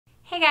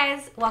Hey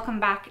guys, welcome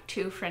back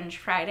to Fringe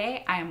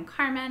Friday. I am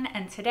Carmen,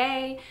 and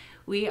today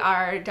we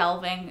are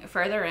delving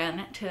further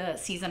into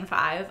season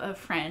 5 of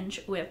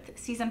Fringe with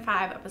season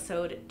 5,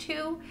 episode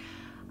 2.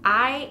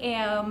 I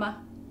am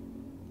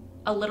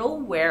a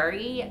little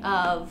wary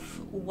of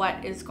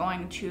what is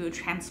going to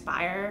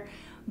transpire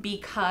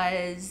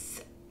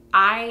because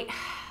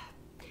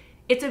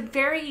it's a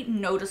very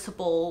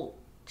noticeable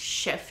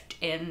shift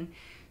in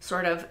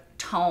sort of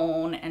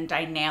tone and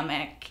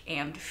dynamic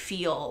and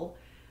feel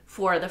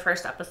for the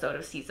first episode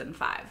of season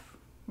 5,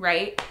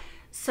 right?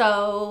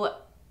 So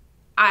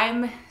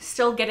I'm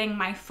still getting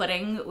my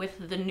footing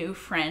with the new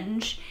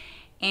Fringe,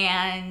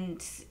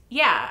 and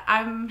yeah,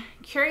 I'm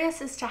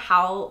curious as to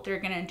how they're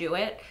gonna do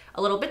it.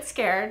 A little bit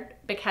scared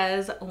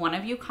because one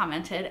of you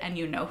commented, and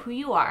you know who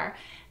you are,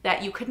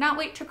 that you could not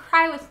wait to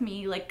cry with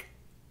me like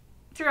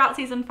throughout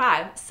season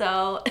 5.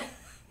 So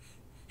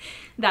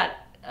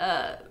that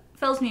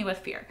fills me with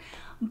fear.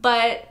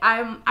 But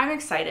I'm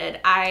excited.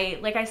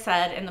 Like I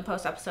said in the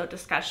post-episode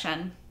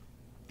discussion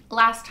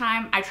last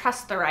time, I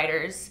trust the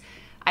writers.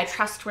 I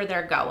trust where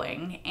they're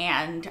going,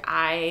 and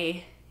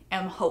I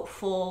am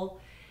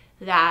hopeful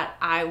that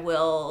I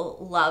will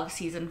love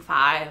season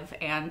 5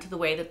 and the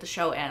way that the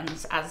show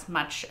ends as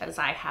much as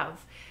I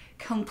have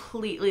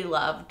completely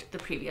loved the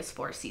previous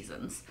 4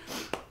 seasons.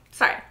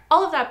 Sorry,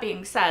 all of that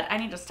being said, I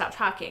need to stop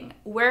talking.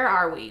 Where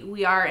are we?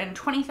 We are in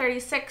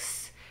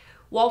 2036.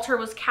 Walter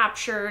was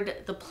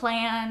captured, the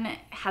plan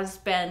has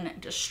been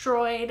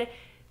destroyed,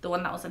 the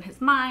one that was in his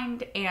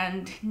mind,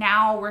 and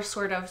now we're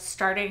sort of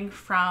starting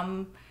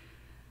from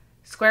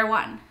square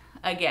one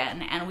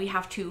again, and we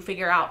have to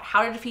figure out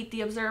how to defeat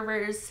the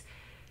observers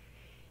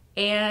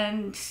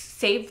and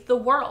save the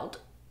world.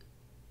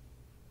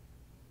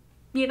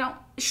 You know,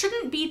 it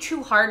shouldn't be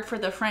too hard for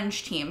the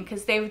Fringe team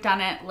because they've done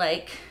it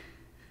like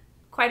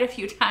quite a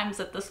few times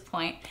at this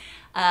point.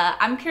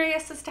 I'm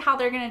curious as to how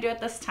they're going to do it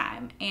this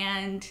time,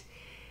 and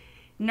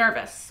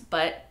nervous,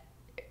 but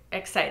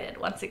excited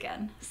once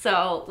again.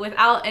 So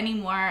without any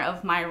more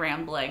of my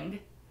rambling,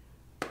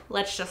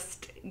 let's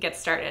just get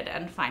started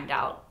and find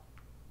out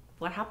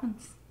what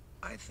happens.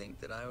 I think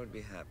that I would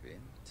be happy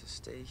to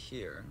stay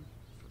here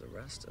for the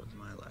rest of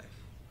my life.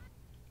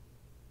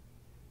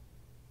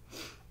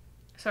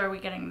 So are we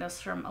getting this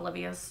from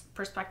Olivia's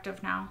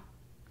perspective now?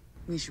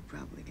 We should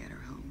probably get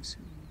her home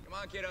soon. Come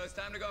on, kiddo, it's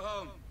time to go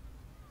home.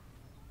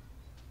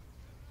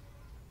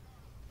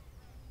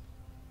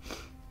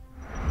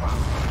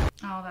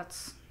 Oh,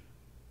 that's...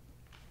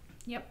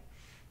 Yep.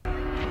 Anna!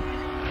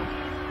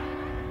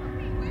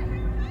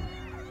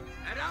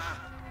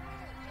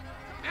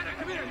 Anna,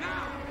 come here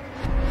now!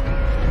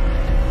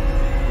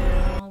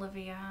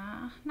 Olivia.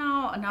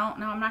 No, I'm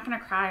not gonna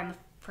cry in the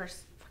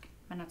first fucking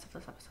minutes of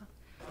this episode.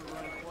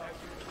 What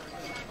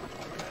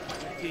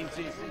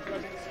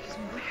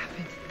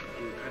happened?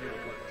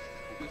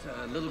 It's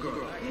a little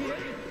girl.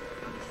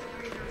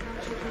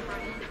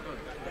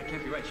 That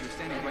can't be right. She was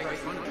standing right in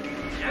front of me.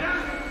 Anna!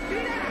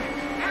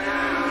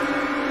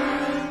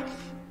 Anna!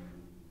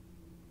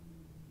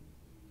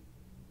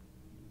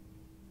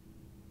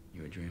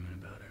 You were dreaming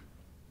about her.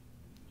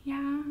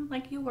 Yeah,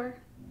 like you were.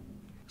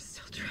 I'm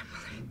still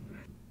trembling.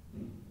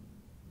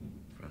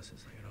 For us,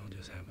 it's like it all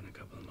just happened a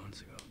couple of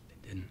months ago.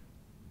 It didn't.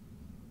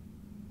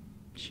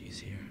 She's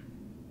here,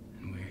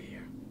 and we're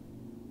here.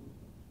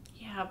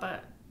 Yeah,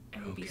 but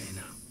it would be Okay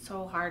now.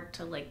 so hard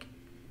to like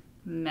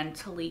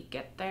mentally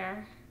get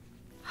there.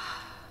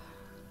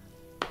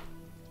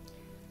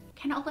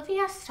 Can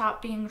Olivia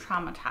stop being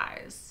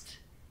traumatized?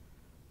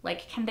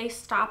 Like, can they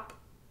stop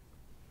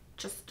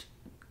just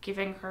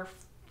giving her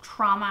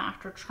trauma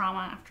after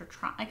trauma after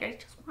trauma? Like, I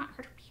just want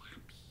her to be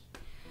happy.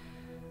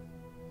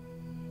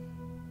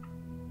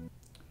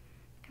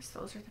 I guess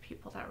those are the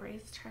people that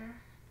raised her.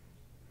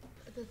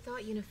 The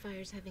thought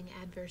unifier's having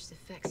adverse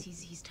effects.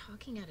 He's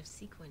talking out of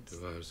sequence.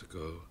 2 hours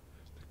ago,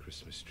 the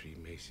Christmas tree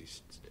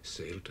Macy's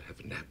sailed to have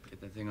a nap.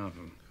 Get that thing off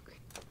him.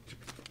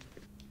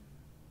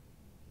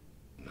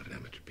 I'm not an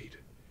amateur, Peter.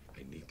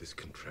 I need this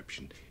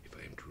contraption if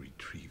I am to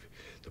retrieve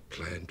the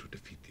plan to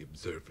defeat the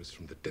observers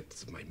from the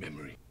depths of my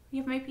memory.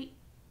 Yeah, maybe.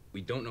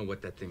 We don't know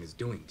what that thing is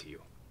doing to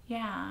you.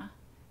 Yeah.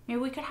 Maybe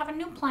we could have a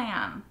new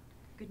plan.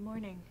 Good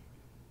morning.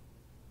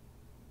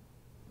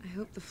 I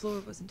hope the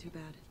floor wasn't too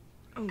bad.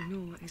 Oh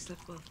no, I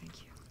slept well,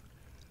 thank you.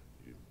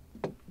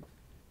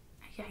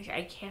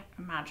 I can't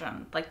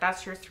imagine. Like,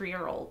 that's your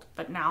 3-year-old,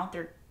 but now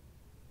they're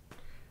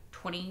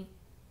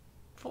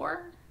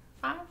 24,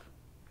 5?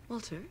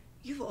 Walter,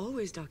 you've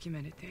always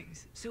documented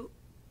things. So,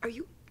 are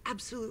you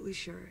absolutely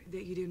sure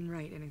that you didn't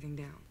write anything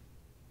down?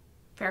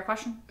 Fair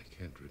question. I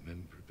can't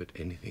remember, but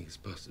anything is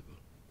possible.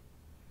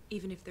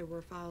 Even if there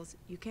were files,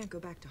 you can't go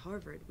back to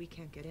Harvard. We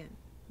can't get in.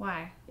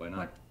 Why? Why not?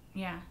 What?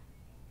 Yeah.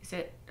 Is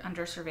it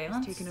under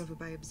surveillance? Taken over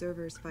by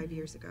observers 5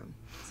 years ago.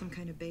 Some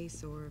kind of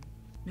base, or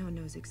no one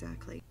knows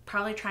exactly.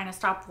 Probably trying to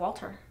stop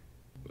Walter.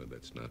 Well,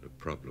 that's not a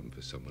problem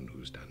for someone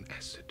who's done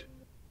acid.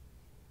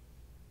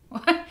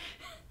 What?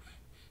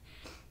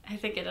 I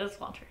think it is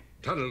Walter.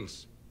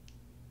 Tunnels!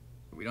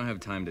 We don't have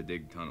time to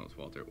dig tunnels,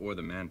 Walter, or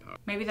the manpower.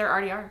 Maybe there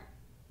already are.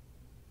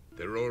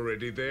 They're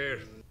already there.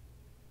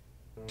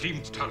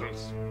 Team's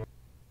tunnels.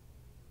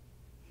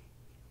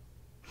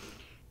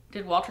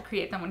 Did Walter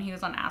create them when he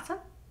was on acid?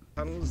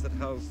 Tunnels that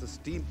house the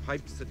steam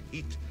pipes that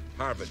heat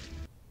Harvard.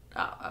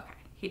 Oh, okay.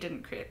 He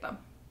didn't create them.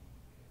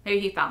 Maybe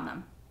he found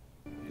them.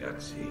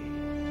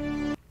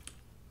 Yahtzee.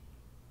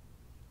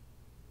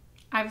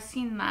 I've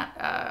seen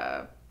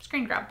that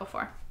screen grab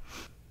before.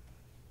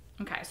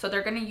 Okay, so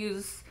they're going to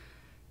use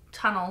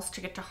tunnels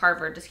to get to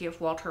Harvard to see if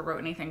Walter wrote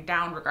anything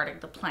down regarding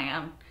the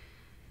plan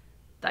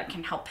that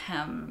can help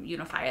him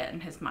unify it in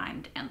his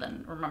mind and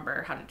then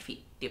remember how to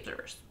defeat the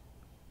observers.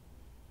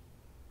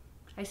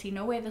 I see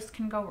no way this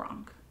can go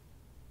wrong.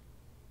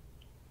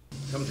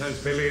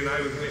 Sometimes Billy and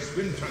I would play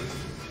swim trunks.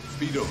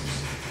 Speedos.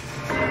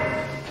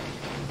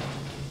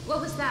 What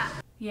was that?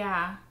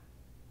 Yeah.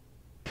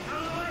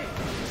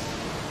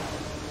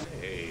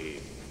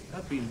 Hey,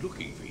 I've been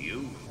looking for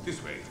you.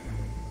 This way.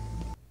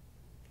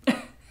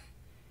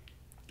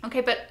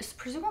 Okay, but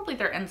presumably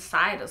they're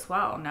inside as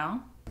well,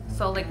 no?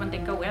 So like when they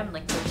go in,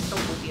 like there's still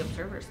will be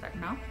observers there,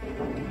 no?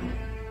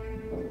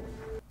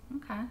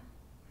 Okay.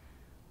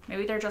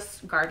 Maybe they're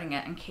just guarding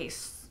it in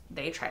case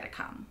they try to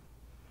come.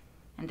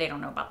 And they don't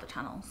know about the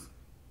tunnels.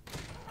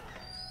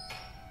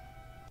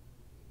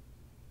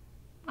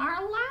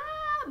 Our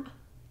lab!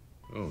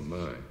 Oh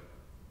my.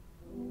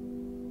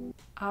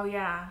 Oh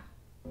yeah.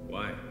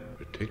 Why?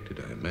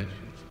 Protected, I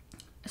imagine.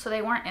 So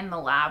they weren't in the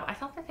lab. I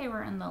thought that they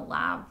were in the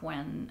lab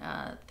when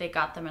they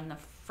got them in the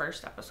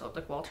first episode,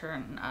 like Walter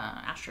and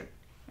Astrid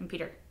and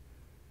Peter.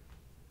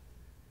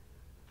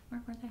 Where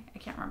were they? I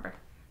can't remember.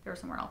 They were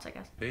somewhere else, I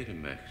guess.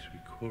 Betamax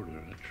recorder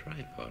on a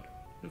tripod.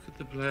 Look at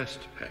the blast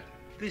pattern.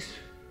 This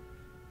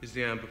is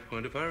the amber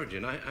point of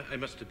origin. I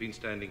must have been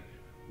standing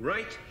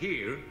right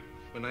here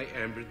when I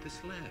ambered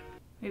this lab.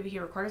 Maybe he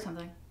recorded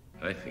something.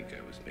 I think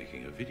I was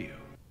making a video.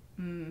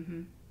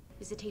 Mm-hmm.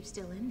 Is the tape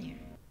still in there?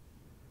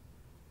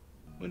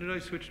 When did I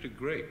switch to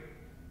grape?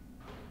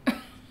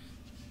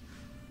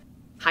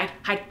 Hide.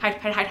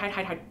 Fucking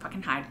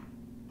hide.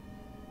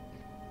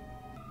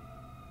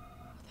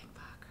 Oh, thank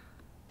fuck.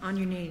 On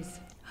your knees.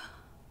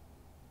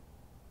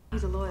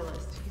 He's a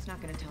loyalist. He's not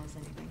gonna tell us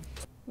anything.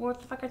 What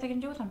the fuck are they gonna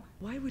do with him?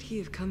 Why would he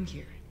have come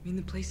here? I mean,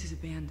 the place is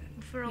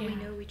abandoned. For all we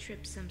Yeah. know, we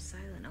tripped some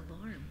silent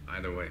alarm.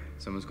 Either way,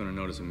 someone's gonna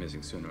notice him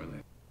missing sooner or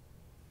later.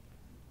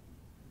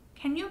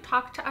 Can you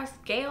talk to us,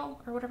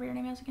 Gail, or whatever your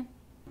name is again?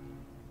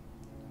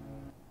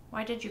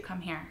 Why did you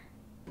come here?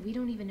 We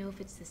don't even know if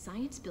it's the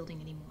science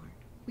building anymore.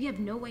 We have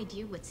no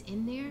idea what's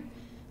in there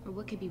or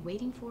what could be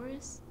waiting for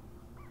us.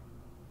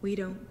 We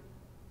don't.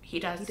 He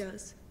does. He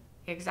does.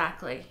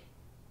 Exactly.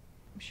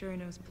 I'm sure he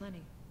knows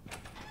plenty.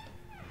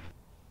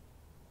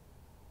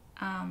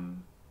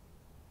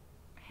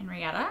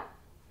 Henrietta?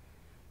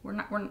 We're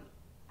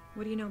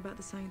What do you know about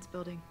the science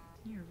building?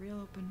 You're a real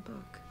open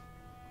book.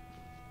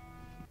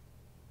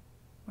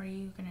 what are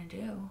you gonna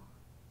do?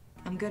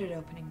 I'm good at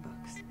opening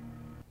books.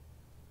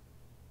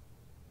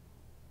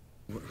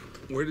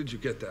 Where did you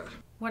get that?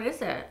 What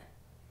is it?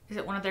 Is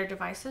it one of their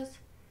devices?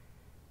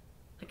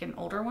 Like an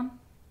older one?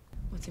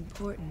 What's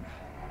important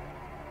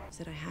is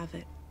that I have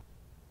it.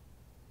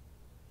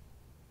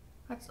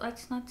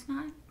 Let's not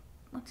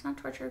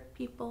torture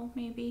people,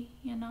 maybe,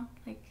 you know?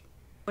 Like,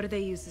 What do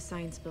they use the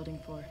science building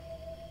for?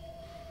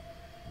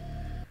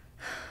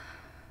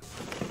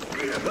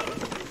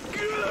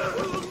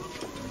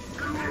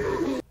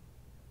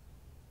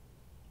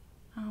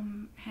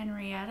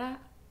 Henrietta?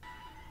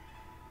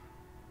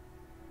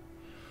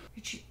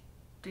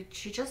 Did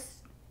she just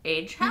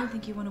age I him? don't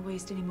think you want to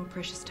waste any more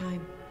precious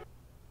time.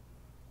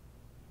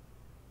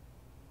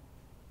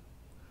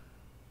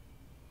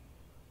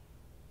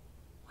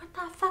 What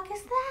the fuck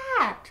is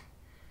that?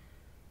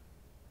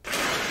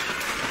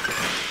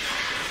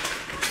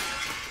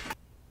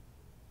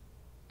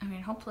 I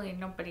mean, hopefully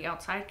nobody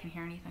outside can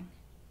hear anything.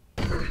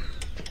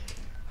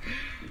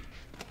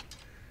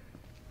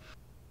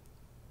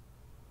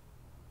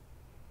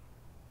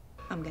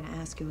 I'm gonna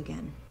ask you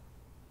again.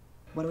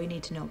 What do we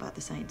need to know about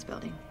the science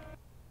building?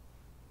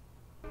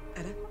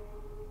 Etta?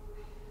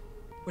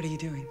 What are you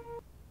doing?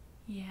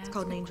 Yeah. It's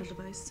called an angel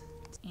device.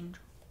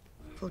 Angel.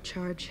 Full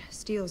charge.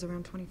 Steel's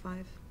around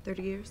 25,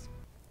 30 years.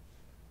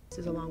 This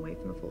is a long way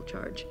from a full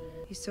charge.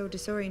 He's so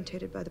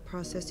disorientated by the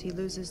process, he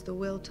loses the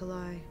will to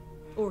lie.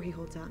 Or he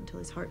holds out until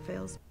his heart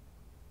fails.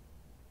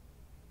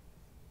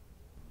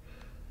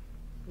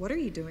 What are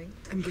you doing?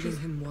 I'm giving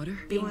him water.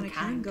 If you want to Being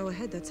can, kind. go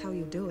ahead. That's how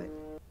you do it.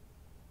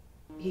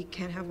 He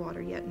can't have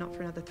water yet, not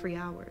for another 3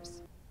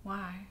 hours.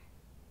 Why?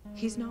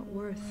 He's not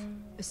worth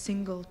a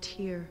single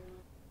tear.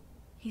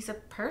 He's a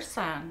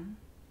person.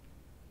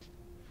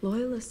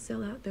 Loyalists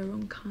sell out their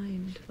own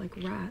kind, like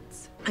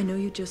rats. I know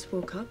you just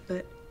woke up,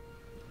 but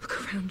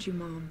look around you,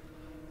 Mom.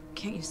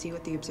 Can't you see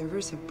what the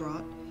observers have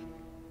brought?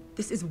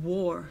 This is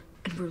war,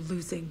 and we're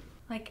losing.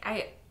 Like,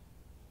 I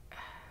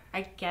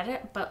get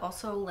it, but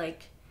also,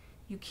 like,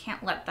 you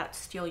can't let that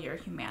steal your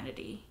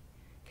humanity.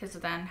 Because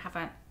then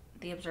haven't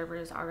the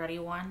observers already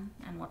won?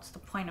 And what's the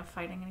point of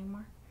fighting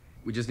anymore?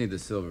 We just need the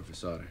silver for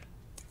solder.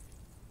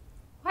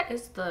 What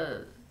is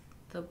the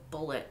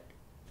bullet?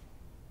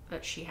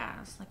 that she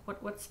has?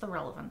 Like, what's the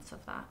relevance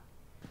of that?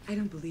 I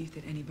don't believe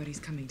that anybody's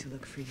coming to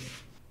look for you.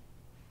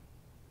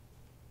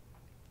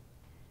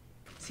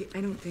 See,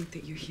 I don't think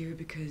that you're here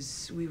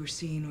because we were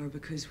seen or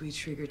because we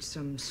triggered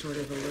some sort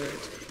of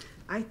alert.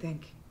 I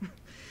think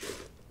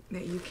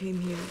that you came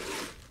here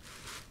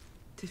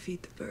to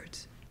feed the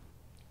birds.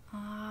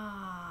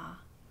 Ah,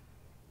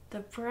 the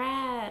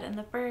bread and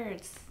the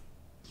birds.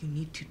 You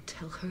need to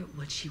tell her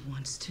what she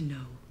wants to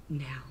know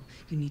now.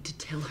 You need to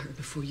tell her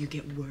before you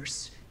get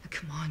worse. Now,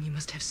 come on, you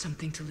must have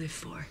something to live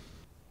for.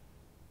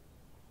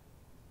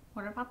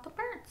 What about the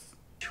birds?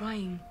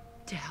 Trying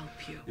to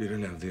help you. You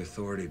didn't have the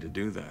authority to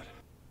do that.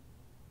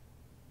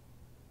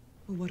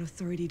 Well, what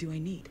authority do I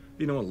need?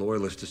 You know, a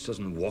loyalist just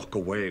doesn't walk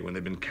away when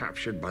they've been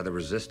captured by the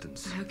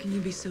resistance. How can you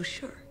be so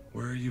sure?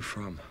 Where are you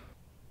from?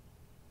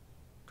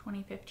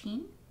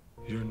 2015?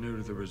 You're new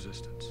to the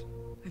resistance.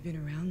 I've been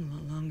around a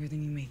lot longer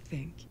than you may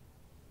think.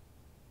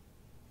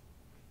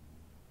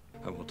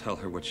 I will tell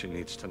her what she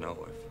needs to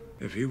know.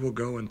 If you will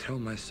go and tell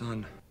my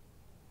son,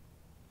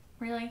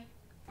 Really?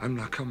 I'm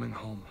not coming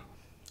home,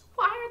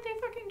 Why are they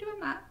fucking doing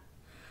that?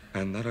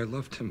 and that I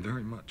loved him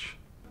very much.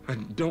 I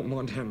don't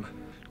want him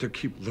to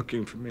keep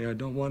looking for me. I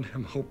don't want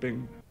him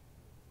hoping.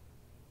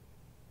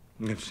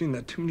 And I've seen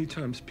that too many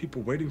times,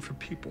 people waiting for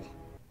people.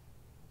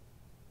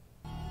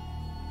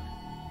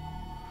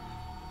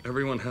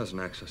 Everyone has an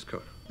access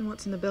code. And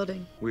what's in the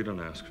building? We don't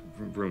ask.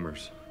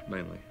 Rumors,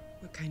 mainly.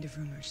 What kind of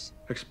rumors?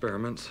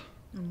 Experiments.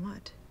 On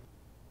what?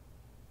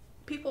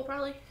 People,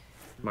 probably.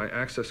 My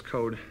access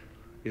code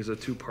is a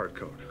two-part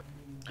code.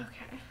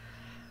 Okay.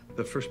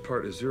 The first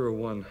part is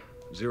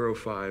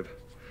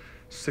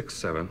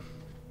 010567.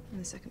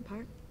 And the second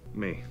part?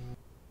 Me.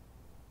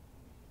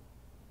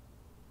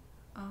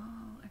 Oh,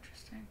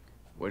 interesting.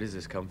 Where does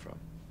this come from?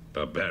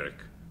 Barbaric.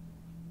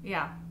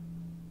 Yeah.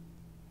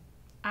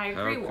 I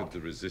How agree. could Wolf. the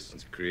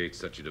resistance create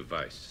such a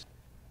device?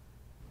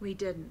 We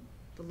didn't.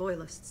 The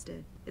Loyalists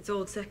did. It's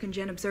old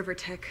second-gen observer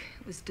tech.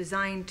 It was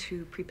designed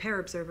to prepare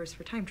observers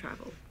for time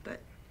travel. But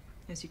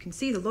as you can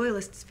see, the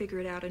Loyalists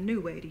figured out a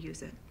new way to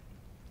use it.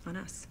 On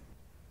us.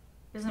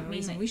 Doesn't No mean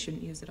reason that we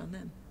shouldn't use it on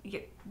them.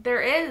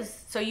 there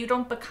is, so you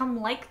don't become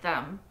like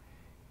them.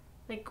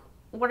 Like,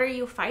 what are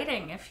you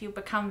fighting if you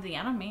become the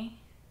enemy?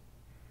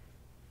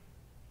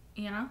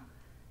 You know?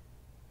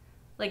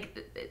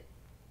 Like,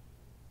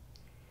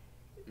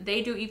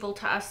 they do evil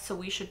to us, so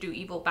we should do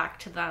evil back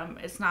to them.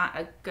 It's not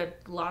a good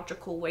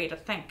logical way to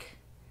think.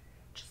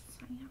 Just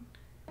saying.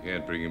 You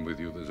can't bring him with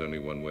you. There's only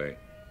one way.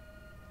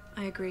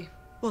 I agree.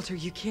 Walter,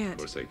 you Of can't.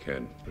 course I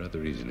can.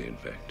 Rather easily, in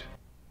fact.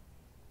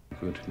 I'm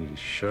going to need a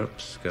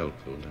sharp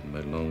scalpel and my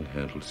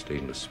long-handled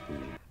stainless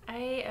spoon.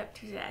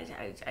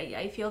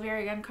 I feel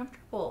very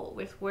uncomfortable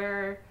with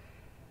where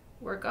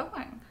we're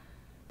going.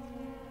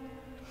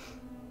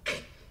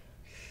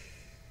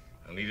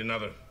 I'll need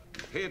another.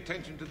 Pay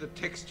attention to the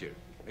texture.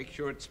 Make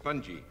sure it's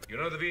spongy. You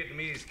know the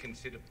Vietnamese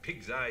consider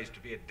pig's eyes to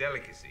be a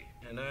delicacy.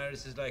 And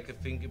ours is like a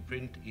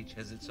fingerprint. Each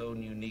has its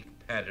own unique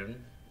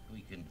pattern.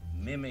 We can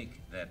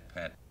mimic that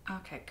pattern.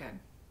 Okay, good.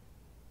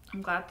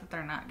 I'm glad that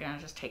they're not gonna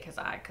just take his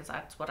eye, because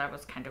that's what I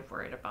was kind of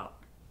worried about.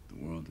 The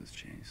world has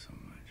changed so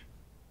much.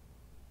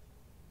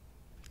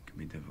 It can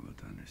be difficult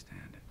to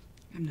understand it.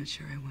 I'm not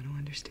sure I want to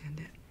understand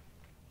it.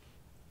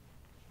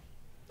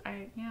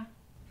 Yeah.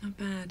 Not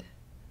bad.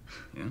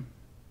 Yeah?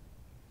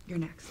 You're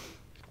next.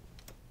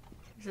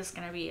 Is this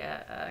gonna be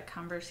a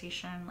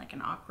conversation, like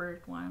an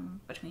awkward one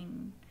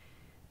between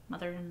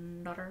mother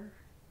and daughter?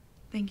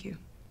 Thank you.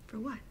 For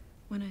what?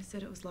 When I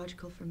said it was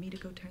logical for me to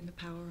go turn the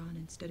power on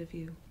instead of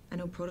you. I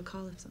know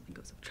protocol if something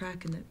goes off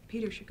track and that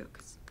Peter should go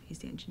because he's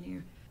the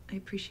engineer. I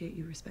appreciate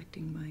you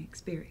respecting my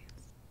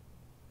experience.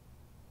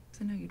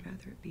 Because I know you'd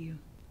rather it be you.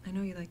 I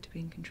know you like to be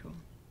in control.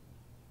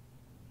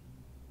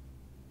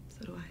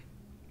 So do I.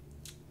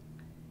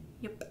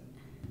 Yep.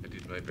 I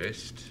did my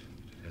best.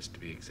 It has to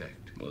be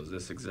exact. Was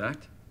this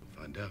exact?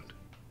 Find out.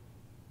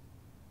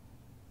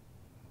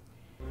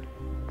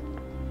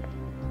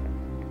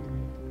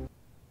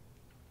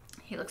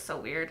 He looks so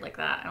weird like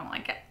that. I don't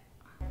like it.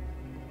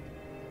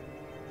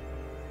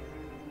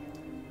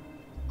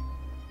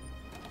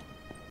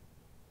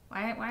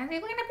 Why are they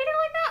looking at Peter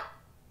like that?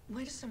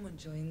 Why does someone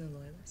join the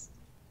Loyalists?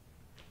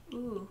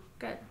 Ooh,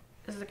 good.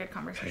 This is a good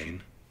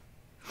conversation.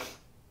 Pain.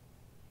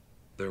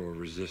 There were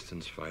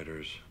resistance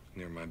fighters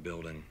near my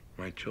building.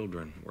 My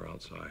children were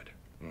outside.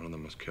 One of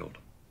them was killed.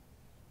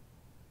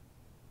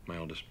 My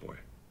oldest boy.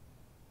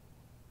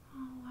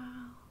 Oh,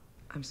 wow.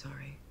 I'm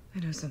sorry. I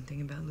know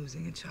something about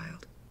losing a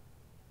child.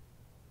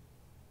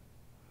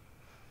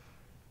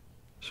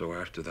 So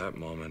after that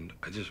moment,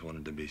 I just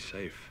wanted to be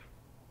safe.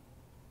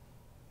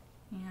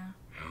 Yeah.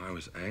 You know, I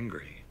was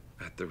angry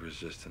at the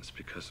resistance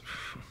because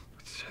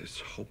it's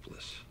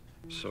hopeless.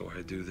 So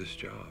I do this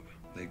job.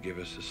 They give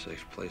us a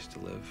safe place to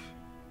live,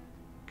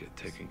 get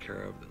taken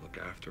care of, they look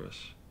after us.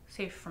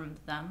 Safe from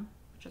them.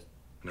 Just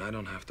And I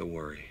don't have to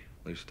worry,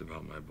 at least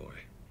about my boy.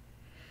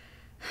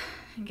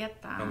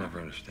 get that. I'll never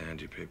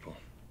understand you people.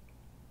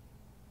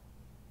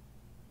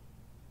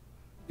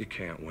 You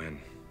can't win.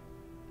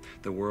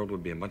 The world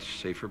would be a much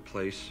safer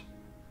place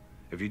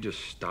if you just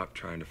stopped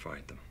trying to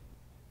fight them.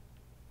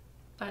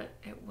 But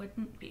it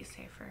wouldn't be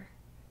safer.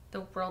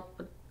 The world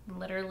would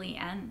literally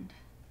end.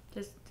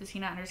 Does he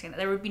not understand that?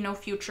 There would be no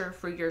future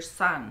for your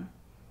son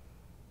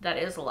that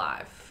is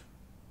alive.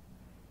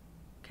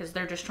 Because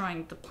they're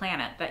destroying the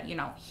planet that, you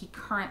know, he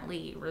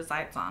currently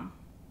resides on.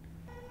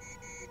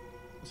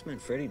 What's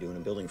Manfredi doing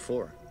in Building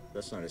 4?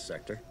 That's not his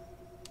sector.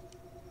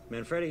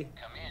 Manfredi?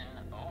 Come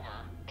in. Over.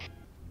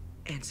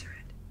 Answer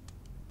it.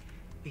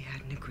 We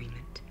had an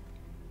agreement.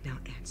 Now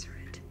answer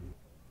it.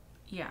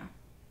 Yeah.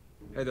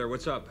 Hey there,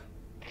 what's up?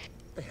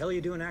 What the hell are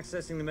you doing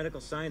accessing the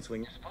medical science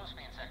wing? You're supposed to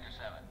be in Sector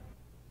 7.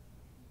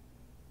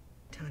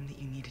 Tell him that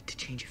you needed to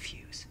change a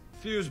fuse.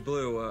 Fuse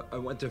blew. I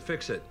went to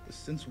fix it.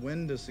 Since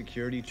when does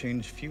security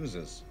change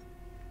fuses?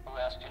 Who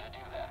asked you to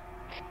do that?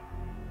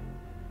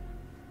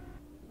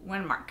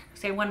 One mark.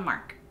 Say one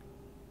mark.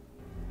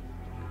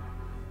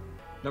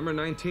 Number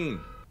 19.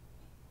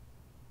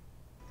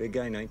 Big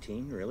guy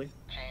 19, really?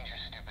 Change your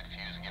stupid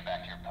fuse and get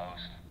back to your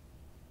post.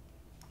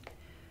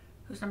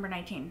 Who's number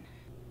 19?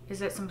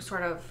 Is it some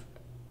sort of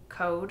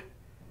code?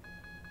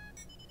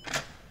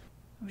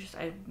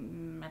 I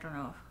don't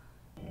know.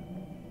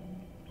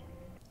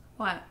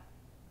 What?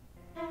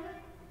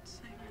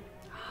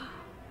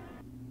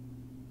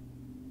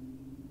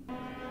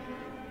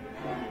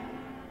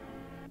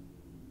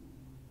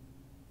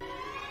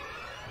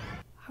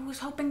 I was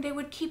hoping they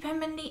would keep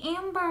him in the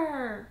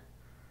amber.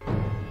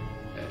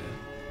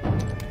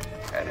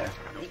 Edda.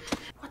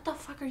 What the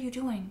fuck are you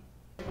doing?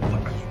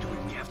 What are you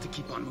doing? We have to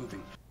keep on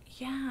moving.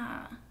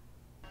 Yeah.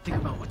 Think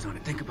about what's on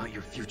it. Think about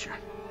your future.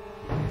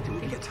 There will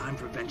be a time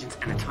for vengeance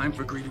and a time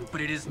for grieving, but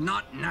it is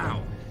not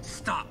now.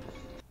 Stop.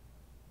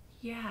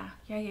 Yeah.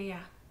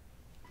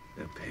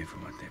 They'll pay for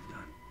what they've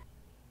done.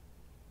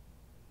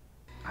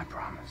 I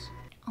promise.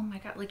 Oh my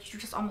god, like you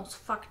just almost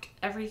fucked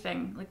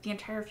everything, like the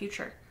entire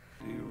future.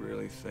 Do you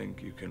really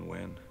think you can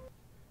win?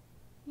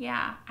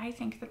 Yeah, I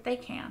think that they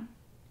can.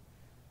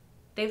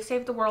 They've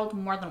saved the world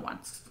more than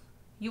once.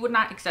 You would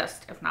not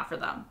exist if not for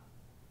them.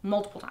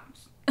 Multiple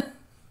times.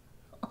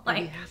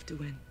 We have to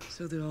win,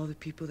 so that all the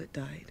people that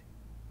died,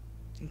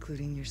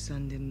 including your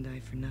son, didn't die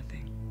for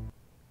nothing.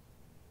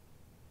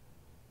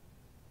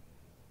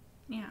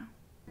 Yeah.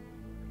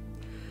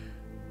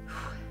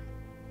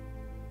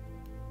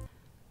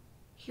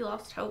 He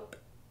lost hope.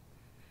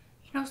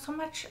 You know, so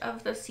much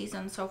of the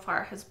season so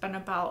far has been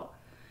about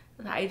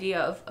the idea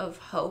of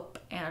hope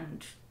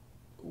and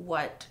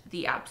what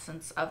the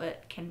absence of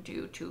it can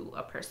do to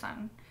a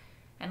person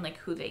and like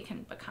who they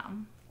can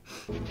become.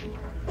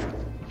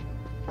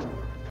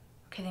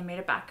 Okay, they made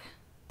it back.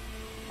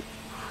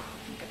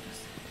 Thank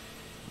goodness.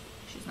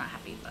 She's not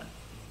happy, but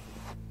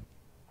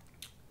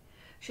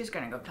she's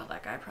gonna go tell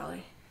that guy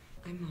probably.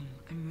 I'm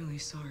really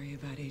sorry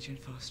about Agent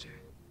Foster.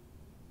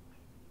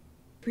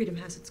 Freedom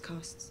has its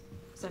costs.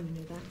 Simon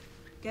knew that.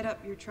 Get up,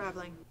 you're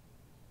traveling.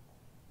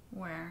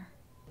 Where?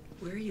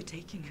 Where are you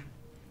taking him?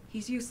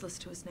 He's useless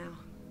to us now.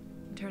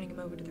 I'm turning him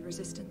over to the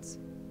Resistance.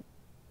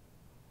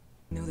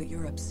 I know that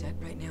you're upset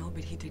right now,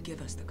 but he did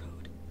give us the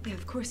code. Yeah,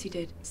 of course he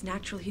did. It's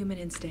natural human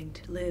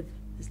instinct to live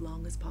as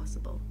long as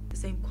possible. The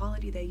same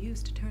quality they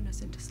used to turn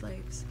us into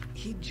slaves.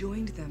 He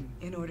joined them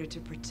in order to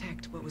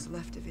protect what was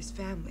left of his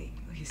family.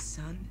 His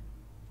son?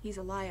 He's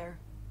a liar.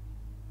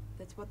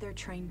 That's what they're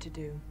trained to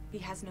do. He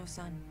has no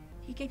son.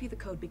 He gave you the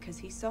code because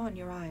he saw in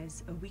your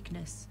eyes a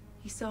weakness.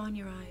 He saw in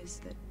your eyes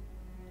that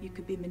you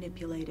could be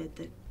manipulated,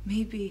 that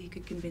maybe he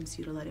could convince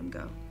you to let him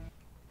go.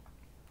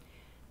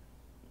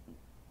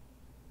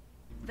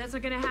 That's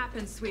not gonna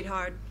happen,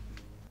 sweetheart.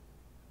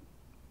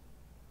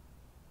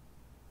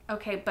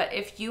 Okay, but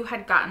if you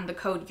had gotten the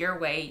code your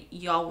way,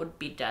 y'all would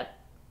be dead.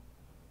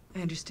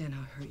 I understand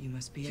how hurt you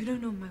must be. You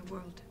don't know my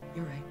world.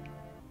 You're right.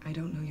 I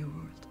don't know your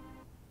world.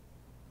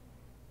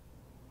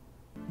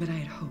 But I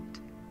had hoped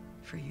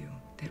for you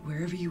that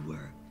wherever you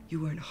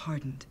weren't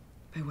hardened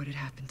by what had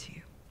happened to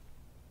you.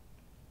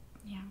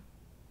 Yeah.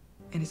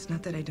 And it's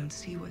not that I don't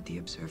see what the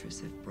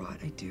observers have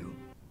brought, I do.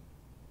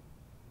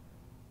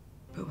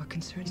 But what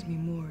concerns me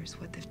more is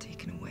what they've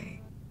taken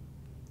away.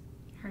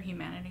 Her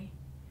humanity.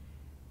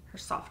 Her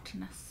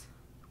softness.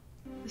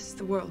 This is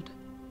the world.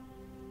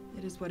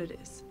 It is what it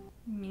is.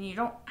 I mean, you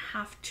don't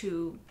have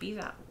to be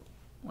that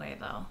way,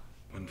 though.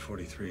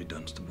 143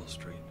 Dunstable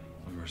Street,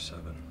 number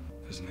 7.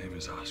 His name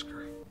is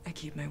Oscar. I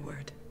keep my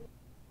word.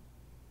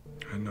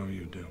 I know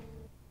you do.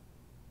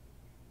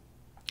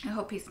 I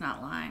hope he's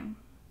not lying.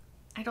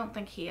 I don't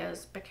think he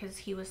is, because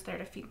he was there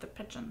to feed the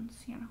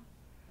pigeons, you know.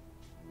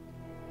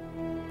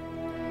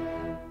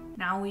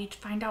 Now we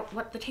find out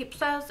what the tape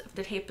says, if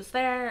the tape is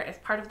there,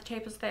 if part of the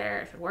tape is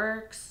there, if it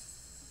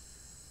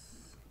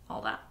works,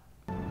 all that.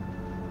 I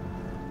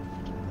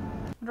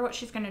wonder what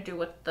she's gonna do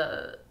with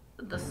the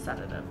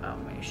sedative. Oh,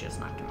 maybe she just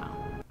knocked him out.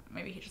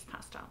 Maybe he just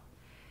passed out.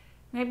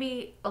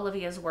 Maybe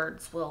Olivia's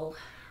words will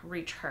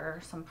reach her,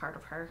 some part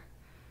of her,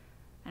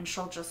 and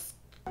she'll just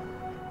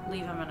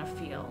leave him in a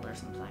field or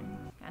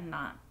something, and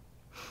not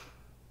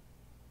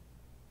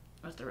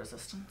with the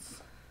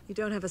Resistance. You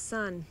don't have a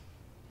son,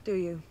 do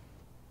you?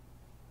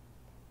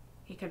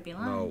 He could be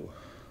lying. No.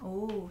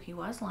 Oh, he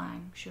was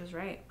lying. She was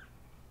right.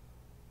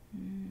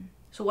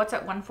 So what's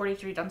at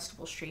 143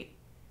 Dunstable Street?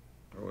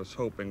 I was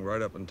hoping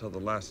right up until the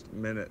last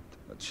minute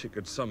that she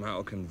could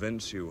somehow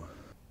convince you.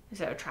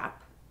 Is it a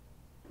trap?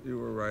 You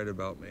were right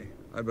about me.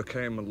 I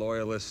became a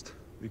loyalist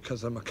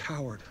because I'm a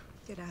coward.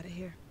 Get out of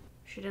here.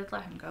 She did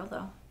let him go,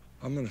 though.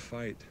 I'm gonna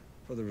fight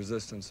for the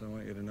resistance. I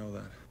want you to know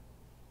that.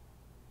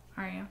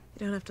 Are you?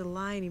 You don't have to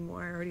lie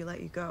anymore. I already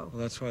let you go.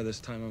 Well, that's why this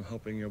time I'm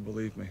hoping you'll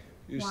believe me.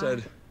 You Why?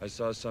 said I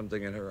saw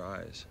something in her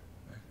eyes.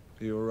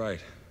 You were right.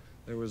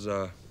 There was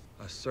a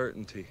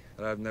certainty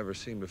that I've never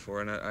seen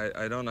before, and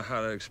I don't know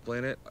how to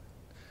explain it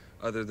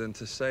other than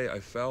to say I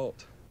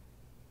felt,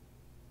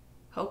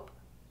 Hope?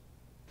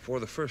 for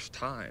the first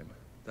time,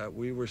 that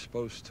we were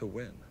supposed to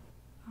win.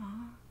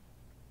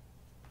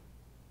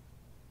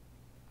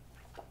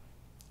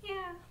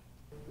 Yeah.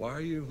 Why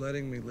are you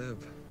letting me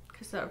live?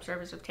 Because the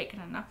observers have taken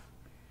enough.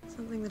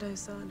 Something that I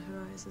saw in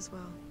her eyes as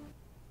well.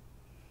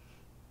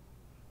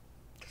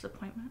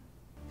 Disappointment?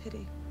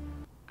 Pity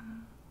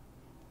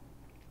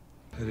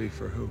Pity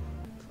for who?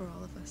 for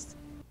all of us.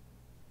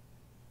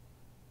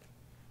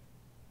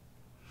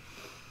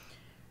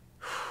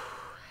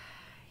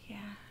 Yeah.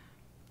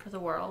 For the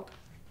world.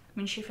 I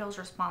mean, she feels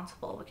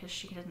responsible because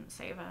she didn't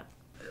save it.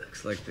 It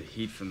looks like the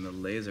heat from the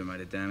laser might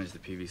have damaged the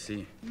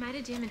PVC. It might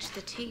have damaged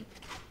the tape.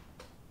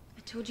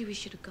 I told you we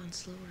should have gone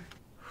slower.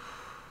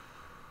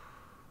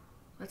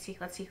 Let's see,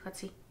 let's see, let's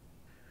see.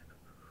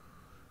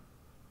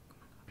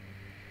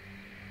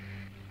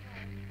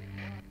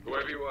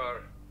 Whoever you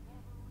are,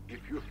 if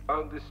you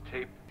found this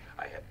tape,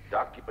 I have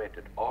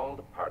documented all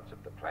the parts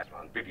of the plasma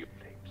on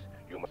videotapes.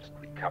 You must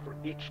recover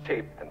each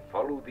tape and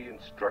follow the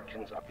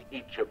instructions of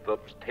each of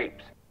those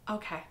tapes.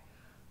 Okay.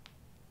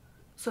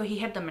 So he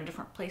hid them in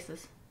different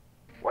places.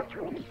 What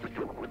you need to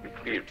do will be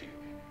clear to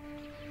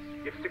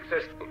you. If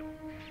successful,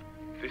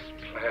 this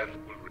plan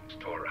will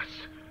restore us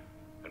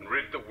and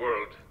rid the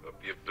world of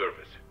the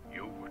observers.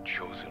 You were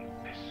chosen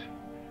for this.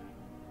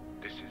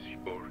 This is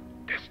your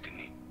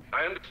destiny.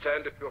 I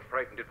understand if you're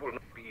frightened, it will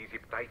not be easy,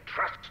 but I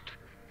trust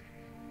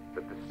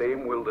that the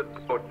same will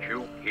that brought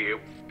you here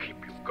will keep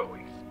you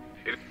going.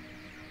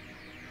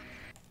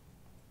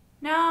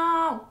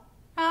 No!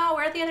 No,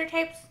 where are the other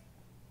tapes?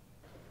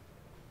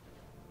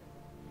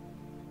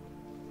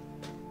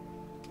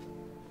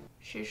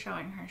 She's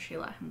showing her she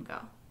let him go.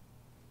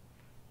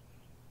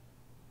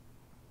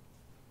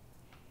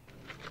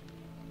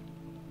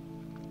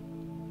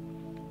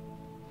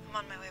 I'm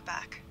on my way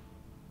back.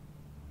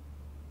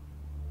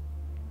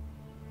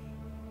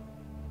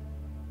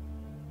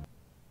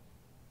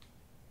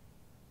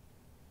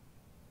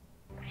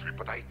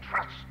 But I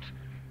trust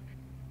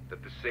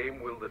that the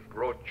same will that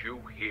brought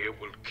you here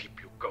will keep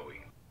you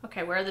going.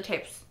 Okay, where are the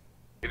tapes?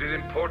 It is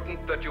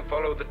important that you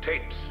follow the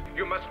tapes.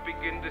 You must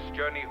begin this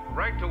journey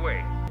right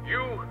away.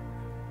 You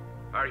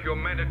are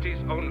humanity's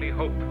only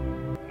hope.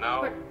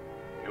 Now,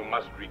 you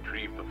must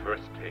retrieve the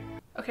first tape.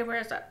 Okay, where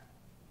is that?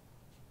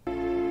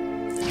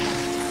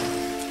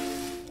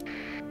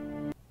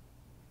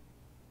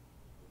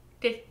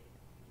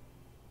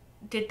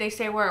 Did they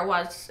say where it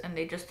was and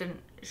they just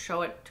didn't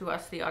show it to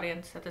us, the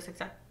audience, at this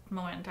exact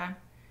moment in time?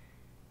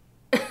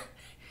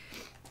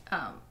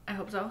 I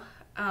hope so.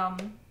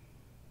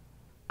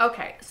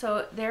 Okay,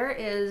 so there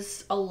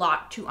is a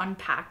lot to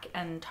unpack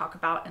and talk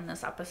about in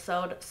this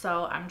episode,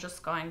 so I'm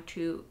just going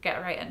to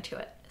get right into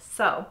it.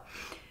 So,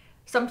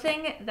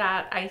 something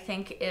that I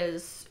think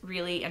is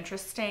really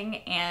interesting,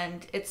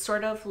 and it's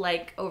sort of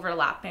like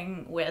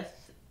overlapping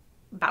with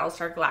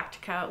Battlestar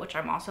Galactica, which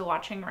I'm also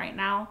watching right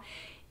now,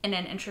 in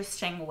an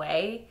interesting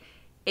way,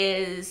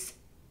 is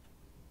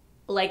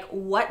like,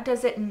 what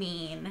does it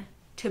mean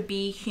to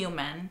be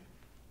human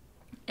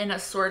in a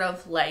sort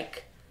of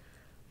like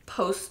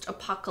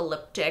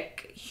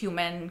post-apocalyptic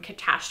human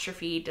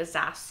catastrophe,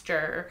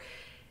 disaster,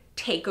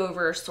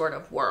 takeover sort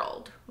of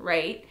world,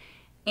 right?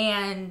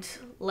 And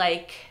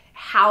like,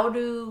 how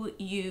do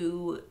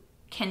you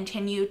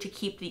continue to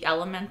keep the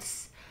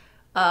elements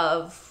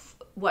of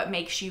what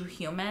makes you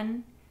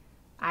human,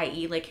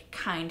 i.e. like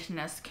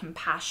kindness,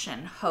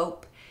 compassion,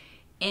 hope,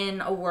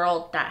 in a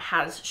world that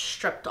has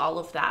stripped all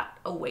of that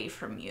away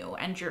from you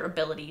and your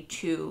ability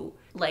to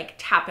like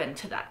tap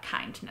into that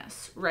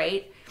kindness,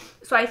 right?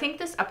 So I think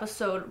this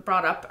episode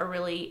brought up a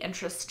really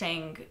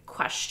interesting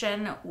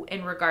question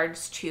in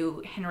regards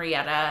to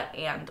Henrietta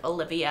and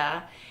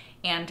Olivia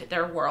and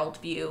their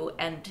worldview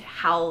and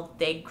how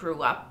they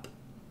grew up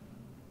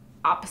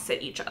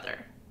opposite each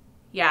other.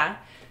 Yeah.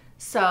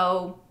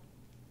 So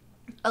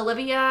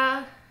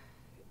Olivia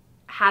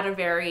had a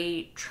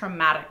very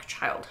traumatic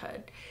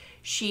childhood.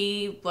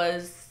 She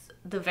was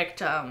the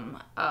victim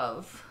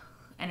of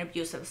an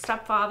abusive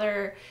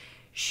stepfather.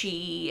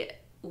 She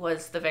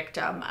was the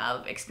victim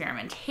of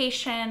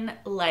experimentation.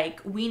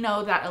 Like, we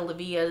know that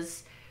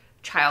Olivia's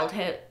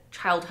childhood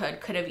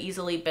could have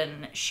easily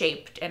been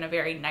shaped in a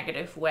very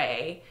negative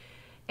way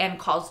and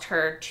caused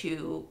her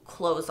to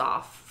close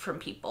off from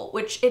people,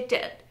 which it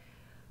did.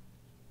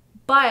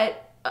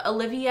 But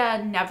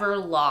Olivia never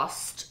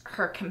lost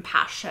her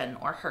compassion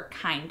or her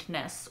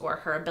kindness or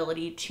her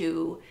ability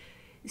to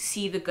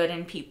see the good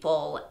in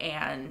people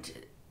and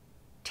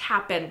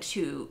tap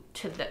into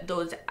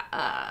those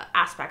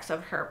aspects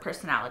of her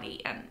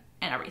personality and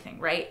everything,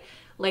 right?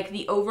 Like,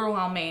 the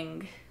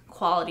overwhelming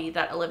quality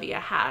that Olivia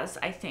has,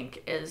 I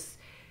think, is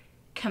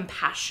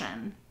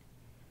compassion.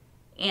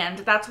 And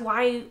that's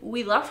why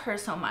we love her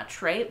so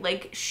much, right?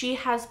 Like, she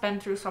has been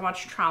through so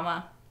much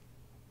trauma.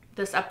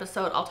 This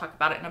episode, I'll talk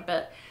about it in a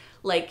bit,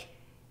 like,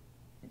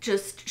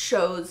 just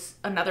shows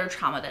another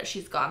trauma that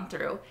she's gone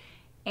through.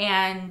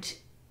 And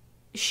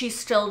she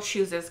still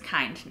chooses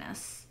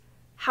kindness.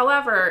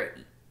 However,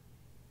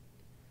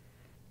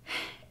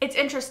 it's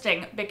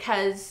interesting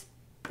because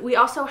we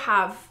also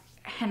have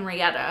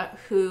Henrietta,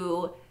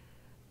 who,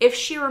 if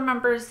she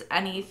remembers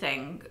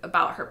anything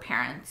about her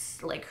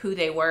parents, like who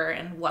they were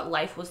and what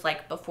life was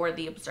like before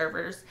the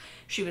observers,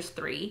 she was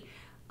 3.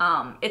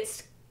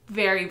 It's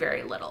very,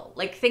 very little.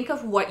 Like, think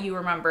of what you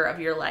remember of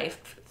your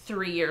life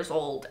 3 years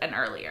old and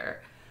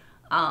earlier.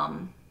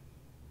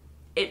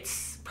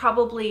 It's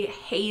probably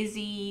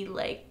hazy,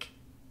 like,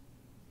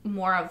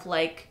 more of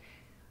like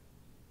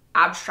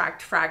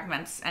abstract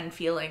fragments and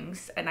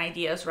feelings and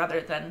ideas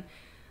rather than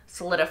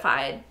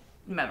solidified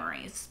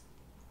memories.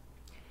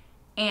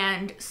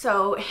 And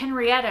so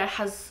Henrietta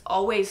has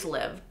always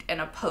lived in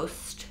a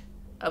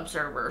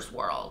post-observers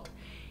world.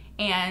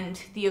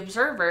 And the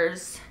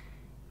observers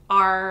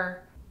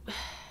are,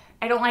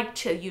 I don't like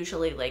to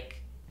usually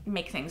like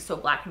make things so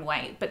black and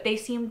white, but they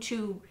seem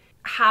to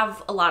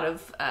have a lot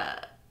of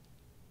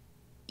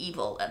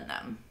evil in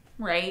them,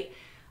 right?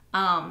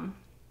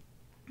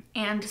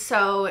 And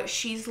so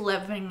she's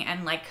living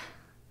in like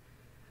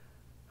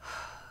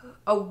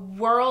a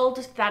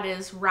world that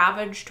is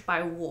ravaged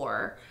by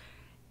war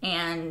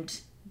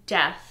and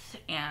death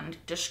and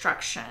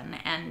destruction,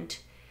 and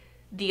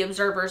the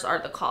observers are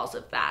the cause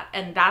of that.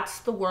 And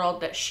that's the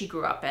world that she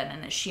grew up in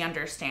and that she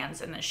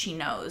understands and that she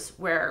knows,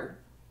 where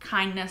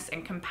kindness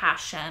and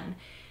compassion,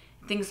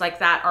 things like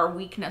that, are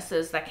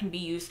weaknesses that can be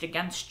used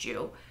against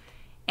you.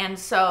 And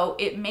so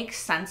it makes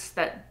sense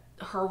that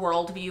her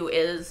worldview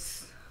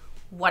is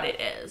what it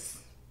is,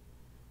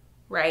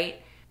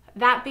 right?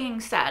 That being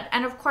said,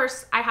 and of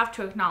course I have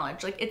to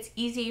acknowledge, like, it's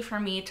easy for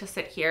me to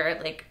sit here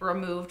like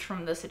removed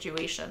from the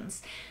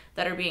situations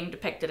that are being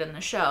depicted in the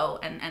show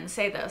and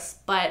say this,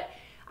 but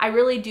I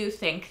really do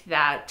think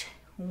that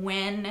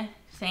when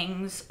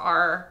things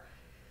are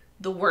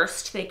the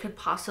worst they could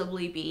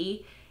possibly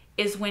be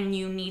is when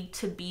you need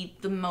to be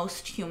the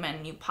most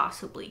human you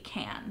possibly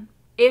can.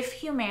 If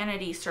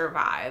humanity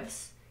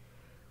survives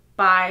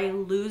by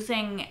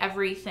losing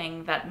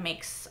everything that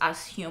makes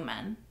us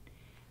human,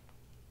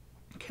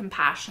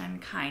 compassion,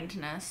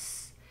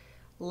 kindness,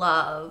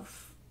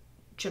 love,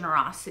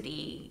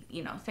 generosity,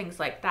 you know, things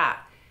like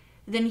that,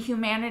 then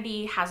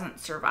humanity hasn't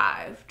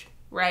survived,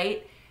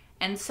 right?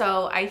 And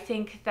so I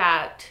think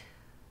that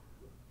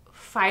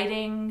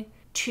fighting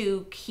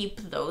to keep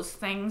those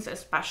things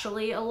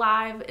especially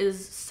alive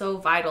is so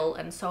vital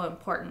and so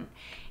important.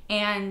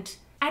 And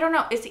I don't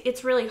know,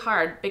 it's really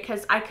hard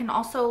because I can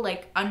also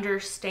like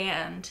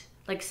understand,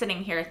 like,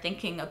 sitting here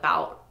thinking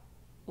about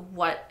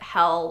what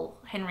hell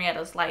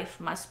Henrietta's life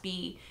must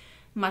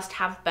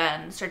have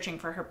been, searching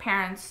for her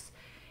parents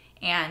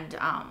and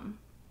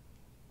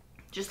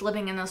just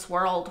living in this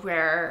world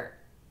where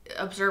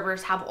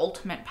observers have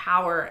ultimate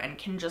power and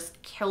can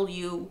just kill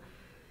you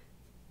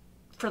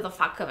for the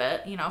fuck of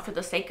it, you know, for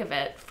the sake of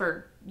it,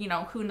 for, you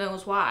know, who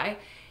knows why.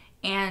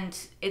 And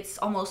it's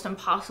almost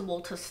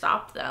impossible to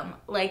stop them.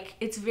 Like,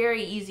 it's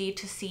very easy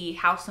to see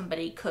how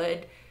somebody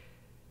could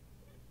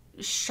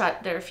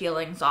shut their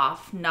feelings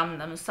off, numb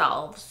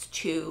themselves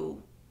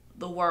to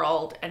the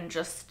world, and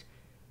just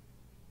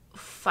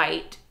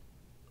fight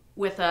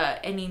with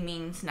a any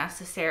means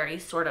necessary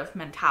sort of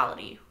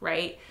mentality,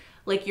 right?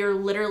 Like, you're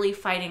literally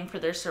fighting for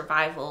the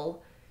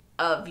survival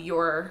of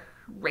your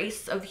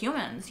race of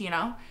humans, you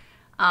know?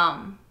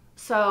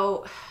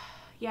 So,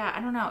 yeah,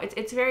 I don't know.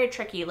 It's very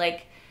tricky.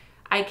 Like,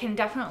 I can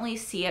definitely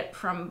see it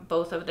from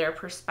both of their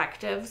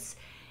perspectives.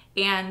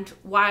 And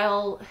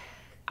while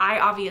I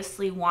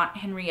obviously want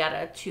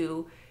Henrietta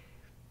to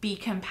be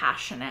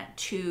compassionate,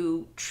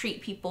 to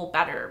treat people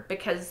better,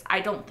 because I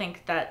don't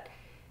think that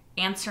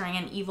answering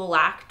an evil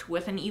act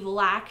with an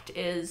evil act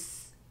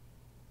is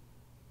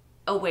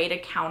a way to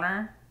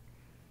counter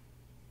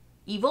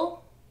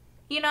evil.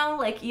 You know,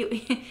 like, you,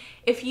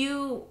 if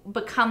you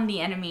become the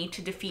enemy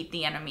to defeat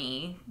the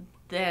enemy,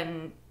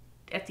 then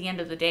at the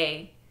end of the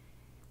day,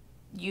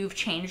 you've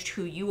changed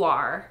who you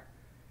are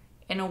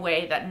in a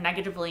way that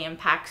negatively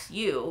impacts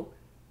you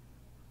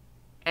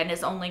and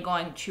is only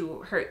going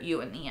to hurt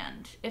you in the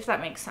end, if that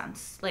makes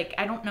sense. Like,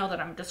 I don't know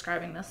that I'm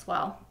describing this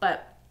well,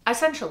 but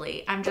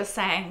essentially, I'm just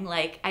saying,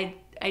 like,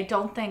 I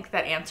don't think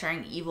that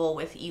answering evil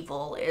with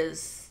evil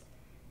is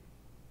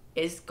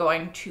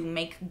going to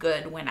make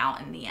good win out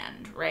in the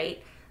end,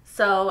 right?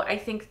 So I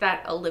think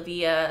that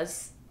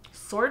Olivia's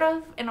sort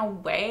of, in a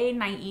way,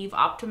 naive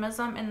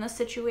optimism in this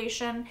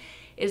situation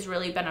is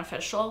really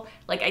beneficial.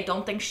 Like, I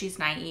don't think she's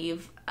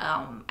naive.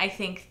 I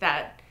think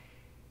that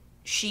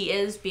she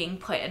is being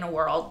put in a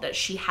world that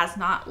she has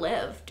not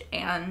lived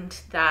and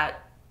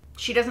that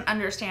she doesn't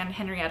understand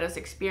Henrietta's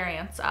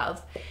experience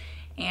of.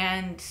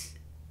 And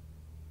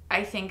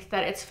I think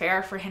that it's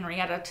fair for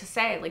Henrietta to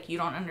say, like, you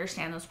don't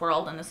understand this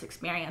world and this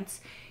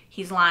experience.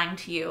 He's lying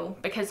to you,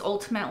 because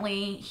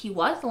ultimately he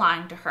was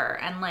lying to her.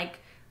 And like,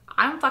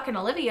 I'm fucking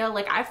Olivia.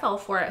 Like, I fell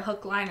for it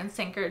hook, line, and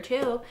sinker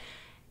too,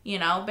 you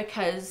know,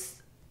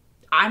 because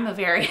I'm a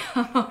very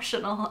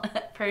emotional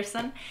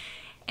person.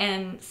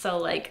 And so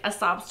like a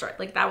sob story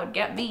like that would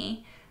get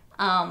me.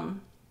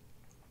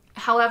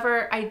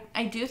 However,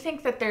 I do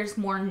think that there's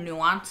more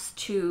nuance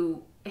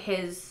to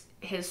his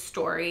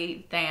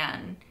story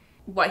than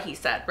what he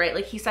said, right?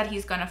 Like, he said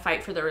he's going to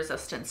fight for the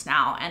resistance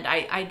now, and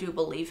I do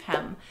believe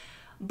him.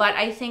 But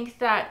I think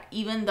that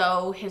even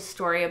though his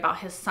story about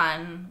his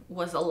son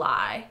was a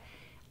lie,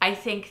 I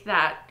think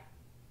that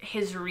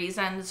his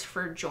reasons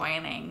for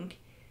joining,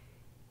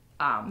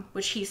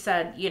 which he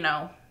said, you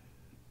know,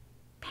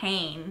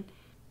 pain,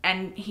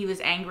 and he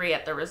was angry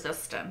at the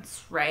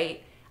resistance,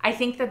 right? I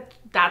think that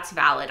that's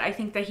valid. I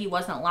think that he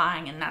wasn't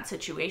lying in that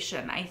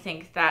situation. I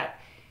think that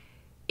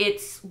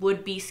it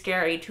would be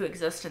scary to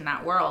exist in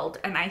that world.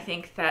 And I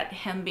think that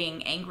him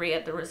being angry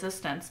at the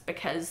resistance,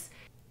 because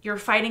you're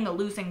fighting a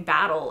losing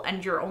battle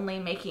and you're only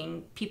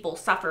making people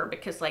suffer,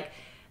 because like,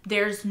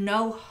 there's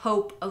no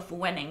hope of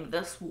winning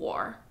this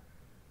war.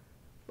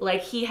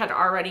 Like, he had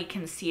already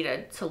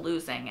conceded to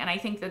losing. And I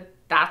think that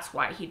that's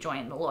why he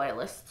joined the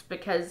Loyalists,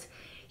 because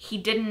he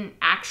didn't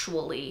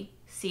actually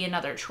see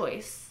another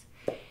choice.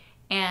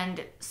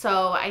 And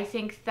so I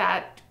think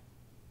that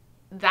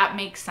that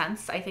makes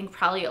sense. I think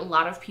probably a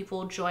lot of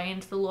people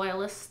joined the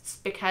Loyalists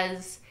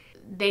because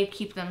they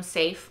keep them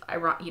safe,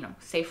 you know,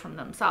 safe from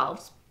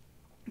themselves.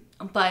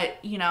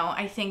 But, you know,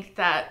 I think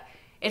that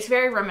it's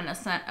very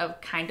reminiscent of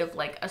kind of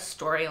like a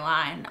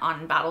storyline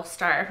on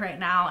Battlestar right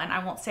now. And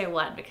I won't say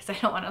what, because I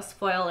don't want to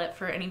spoil it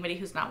for anybody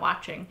who's not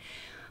watching.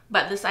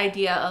 But this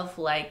idea of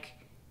like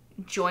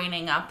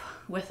joining up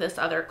with this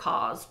other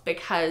cause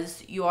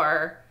because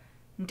you're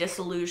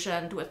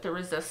disillusioned with the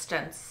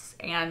resistance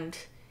and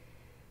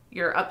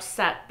you're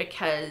upset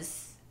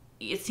because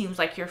it seems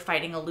like you're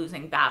fighting a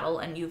losing battle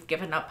and you've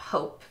given up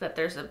hope that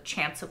there's a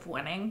chance of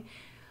winning.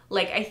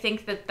 Like, I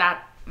think that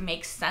that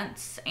makes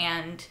sense.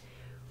 And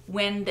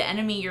when the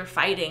enemy you're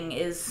fighting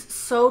is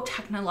so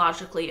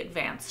technologically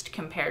advanced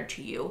compared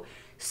to you,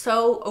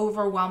 so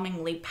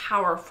overwhelmingly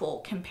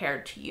powerful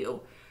compared to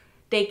you,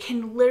 they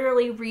can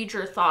literally read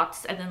your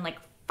thoughts and then like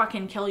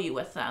fucking kill you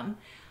with them.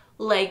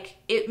 Like,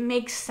 it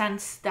makes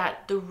sense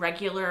that the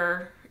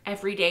regular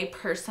everyday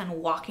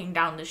person walking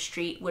down the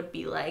street would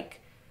be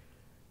like,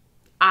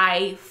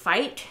 I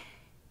fight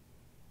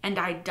and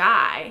I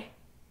die,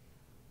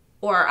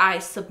 or I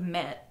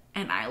submit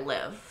and I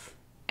live.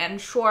 And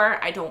sure,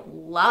 I don't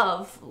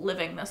love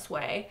living this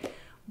way,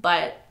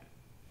 but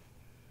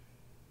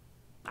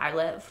I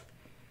live,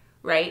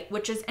 right?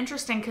 Which is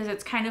interesting because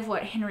it's kind of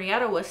what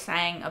Henrietta was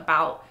saying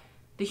about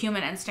the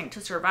human instinct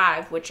to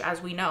survive, which,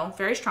 as we know,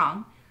 very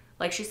strong.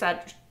 Like she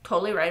said,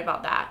 totally right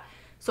about that.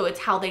 So it's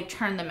how they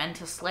turn them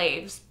into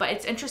slaves. But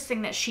it's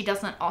interesting that she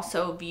doesn't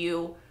also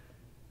view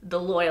the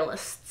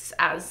Loyalists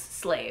as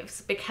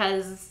slaves,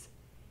 because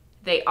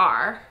they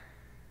are,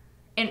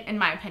 in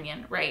my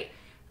opinion, right?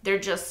 They're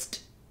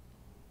just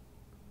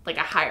like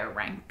a higher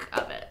rank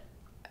of it.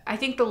 I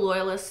think the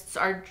Loyalists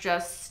are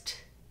just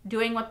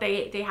doing what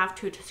they have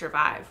to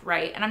survive,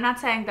 right? And I'm not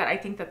saying that I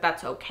think that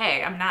that's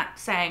okay. I'm not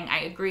saying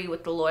I agree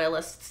with the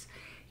Loyalists,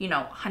 you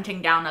know,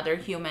 hunting down other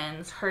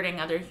humans, hurting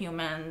other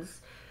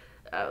humans,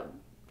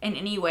 in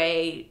any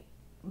way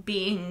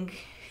being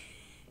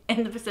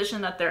in the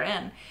position that they're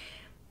in.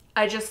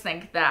 I just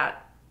think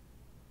that,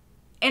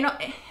 you know,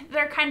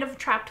 they're kind of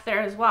trapped there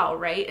as well,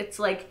 right? It's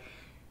like,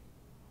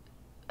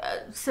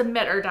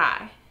 submit or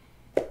die.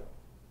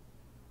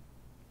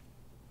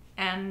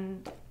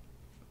 And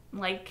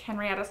like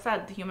Henrietta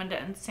said, the human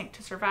instinct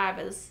to survive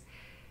is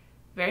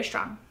very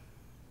strong.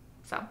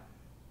 So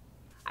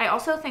I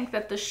also think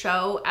that the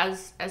show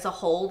as a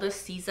whole this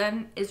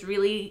season is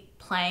really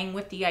playing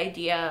with the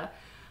idea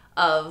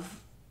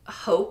of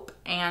hope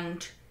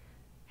and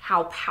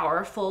how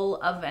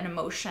powerful of an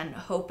emotion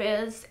hope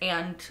is,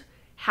 and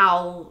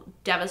how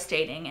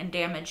devastating and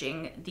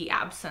damaging the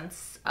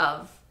absence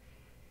of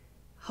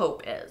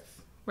hope is,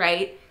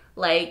 right?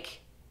 Like,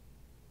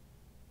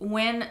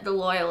 when the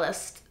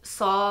Loyalist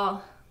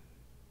saw,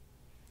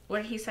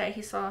 what did he say?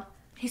 He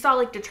saw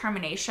like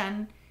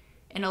determination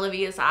in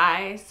Olivia's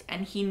eyes,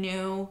 and he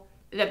knew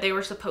that they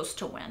were supposed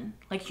to win.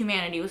 Like,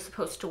 humanity was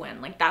supposed to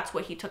win. Like, that's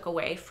what he took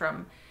away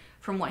from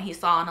what he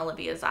saw in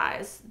Olivia's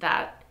eyes,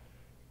 that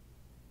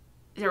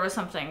there was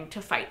something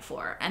to fight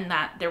for and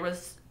that there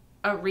was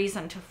a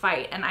reason to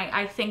fight. And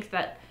I think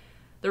that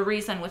the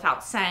reason,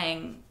 without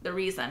saying the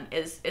reason,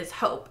 is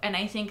hope. And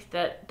I think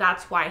that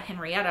that's why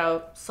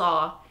Henrietta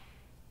saw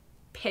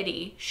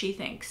pity, she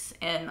thinks,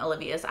 in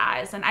Olivia's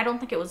eyes. And I don't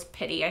think it was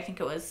pity. I think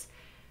it was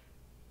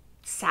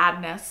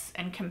sadness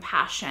and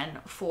compassion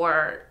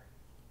for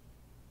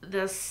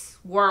this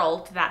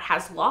world that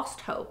has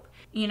lost hope.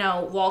 You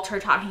know, Walter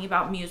talking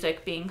about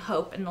music being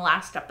hope in the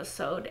last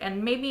episode,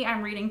 and maybe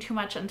I'm reading too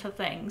much into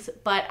things,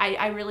 but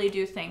I really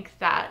do think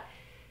that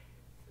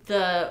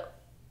the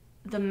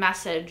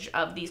message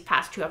of these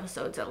past 2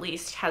 episodes at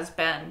least has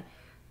been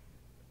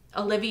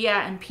Olivia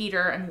and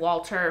Peter and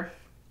Walter,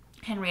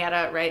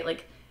 Henrietta, right?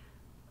 Like,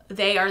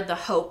 they are the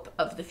hope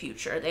of the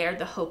future. They are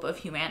the hope of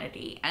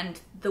humanity.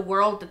 And the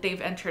world that they've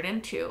entered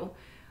into,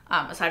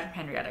 aside from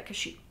Henrietta, because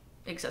she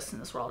exists in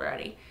this world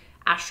already,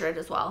 Astrid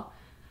as well,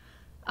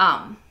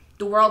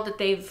 the world that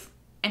they've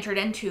entered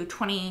into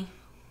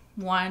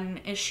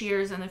 21-ish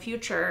years in the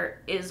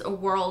future is a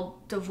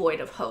world devoid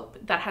of hope,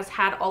 that has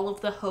had all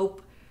of the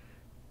hope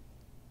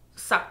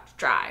sucked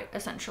dry,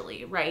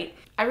 essentially, right?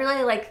 I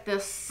really like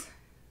this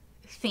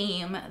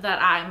theme that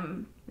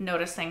I'm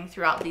noticing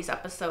throughout these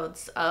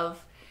episodes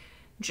of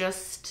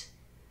just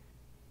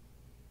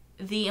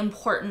the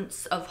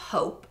importance of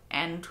hope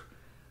and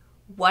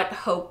what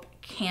hope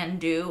can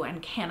do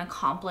and can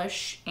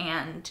accomplish,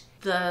 and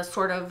the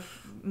sort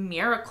of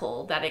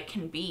miracle that it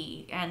can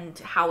be, and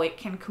how it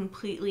can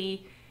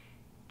completely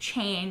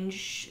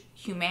change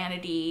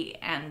humanity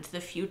and the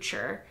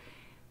future.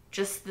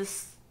 Just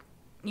this,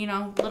 you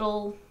know,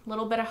 little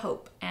bit of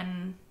hope.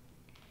 And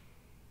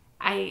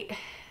I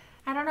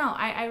don't know,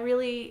 I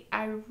really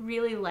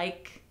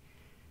like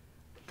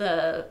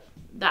the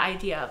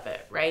idea of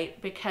it,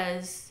 right?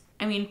 Because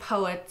I mean,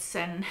 poets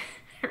and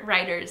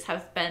writers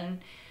have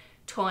been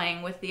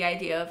toying with the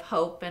idea of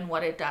hope and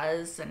what it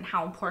does and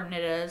how important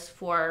it is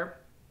for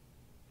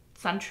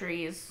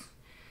centuries,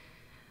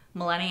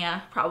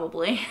 millennia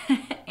probably.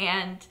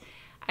 And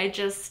I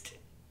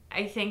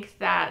think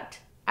that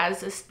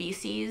as a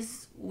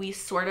species, we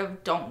sort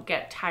of don't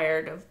get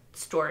tired of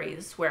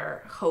stories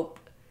where hope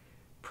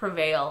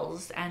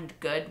prevails and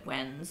good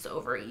wins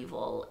over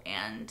evil.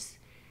 And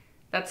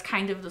that's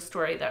kind of the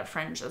story that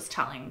Fringe is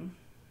telling,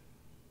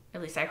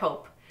 at least I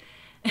hope.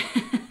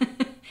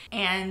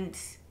 And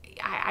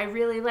I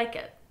really like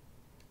it.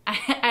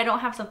 I don't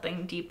have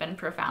something deep and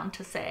profound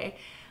to say,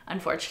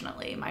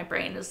 unfortunately. My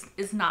brain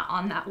is not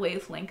on that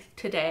wavelength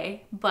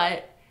today,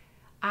 but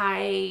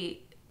I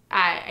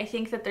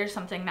think that there's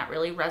something that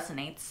really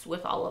resonates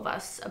with all of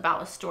us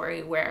about a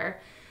story where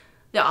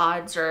the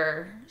odds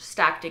are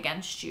stacked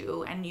against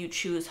you and you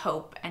choose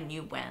hope and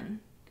you win.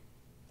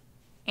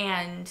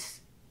 And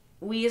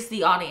we as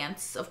the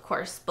audience, of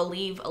course,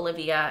 believe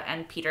Olivia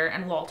and Peter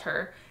and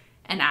Walter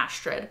and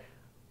Astrid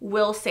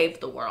will save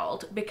the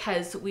world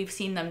because we've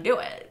seen them do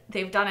it.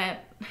 They've done it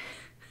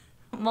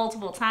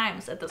multiple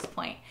times at this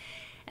point.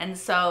 And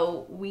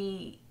so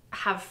we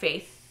have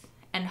faith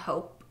and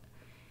hope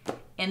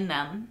in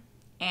them.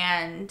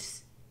 And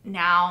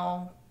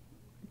now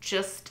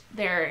just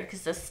their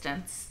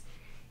existence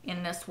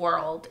in this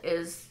world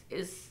is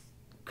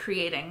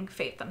creating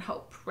faith and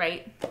hope,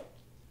 right?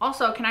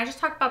 Also, can I just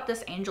talk about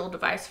this angel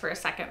device for a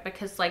second?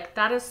 Because, like,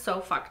 that is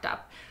so fucked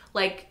up.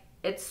 Like,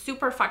 it's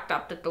super fucked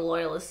up that the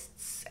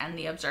loyalists and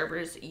the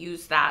observers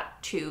use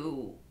that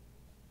to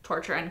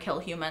torture and kill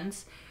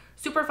humans.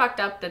 Super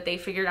fucked up that they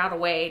figured out a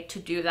way to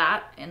do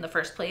that in the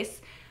first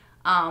place.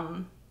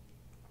 Yeah,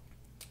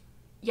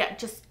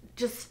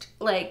 just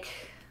like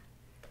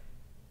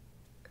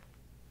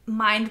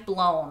mind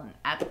blown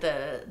at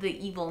the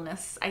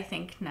evilness, I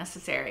think,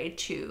 necessary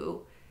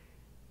to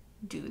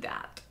do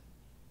that.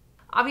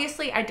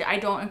 Obviously, I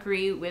don't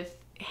agree with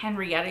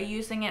Henrietta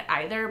using it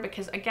either,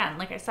 because again,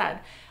 like I said,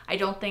 I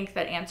don't think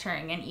that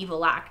answering an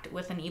evil act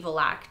with an evil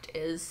act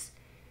is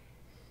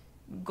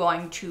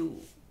going to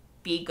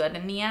be good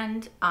in the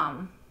end.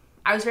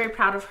 I was very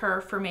proud of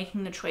her for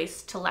making the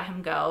choice to let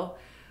him go,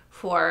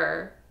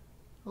 for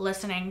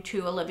listening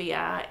to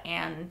Olivia,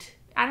 and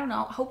I don't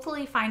know,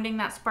 hopefully finding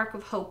that spark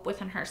of hope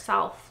within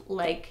herself.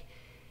 Like,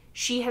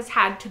 she has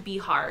had to be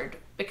hard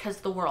because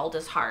the world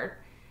is hard,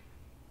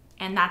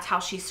 and that's how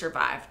she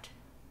survived.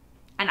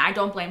 And I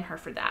don't blame her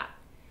for that.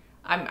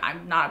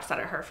 I'm not upset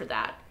at her for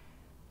that.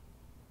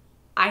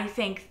 I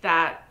think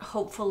that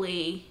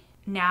hopefully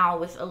now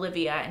with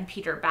Olivia and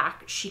Peter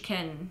back, she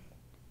can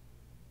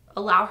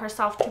allow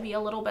herself to be a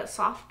little bit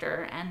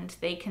softer, and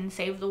they can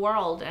save the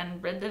world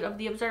and rid it of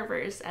the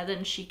observers. And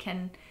then she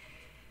can...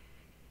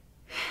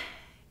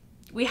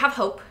 We have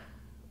hope.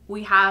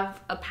 We have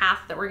a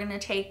path that we're going to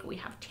take. We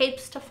have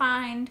tapes to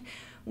find.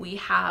 We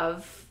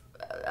have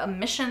a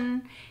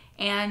mission.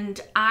 And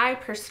I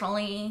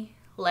personally,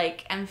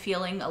 like, am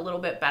feeling a little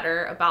bit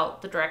better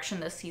about the direction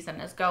this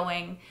season is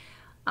going.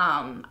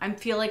 I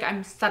feel like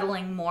I'm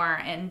settling more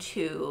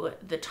into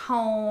the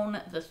tone,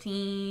 the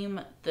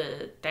theme,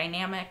 the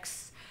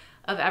dynamics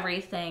of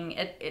everything.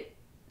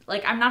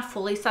 Like, I'm not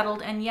fully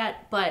settled in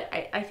yet, but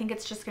I think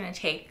it's just going to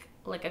take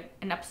like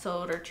an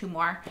episode or 2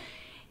 more.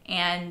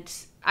 And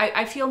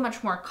I feel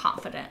much more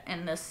confident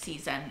in this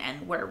season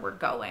and where we're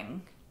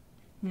going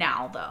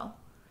now, though,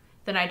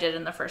 than I did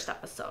in the first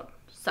episode.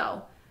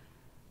 So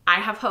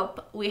I have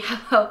hope. We have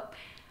hope.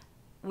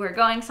 We're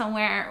going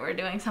somewhere. We're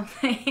doing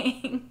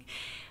something.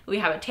 We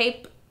have a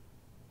tape.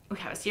 We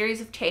have a series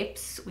of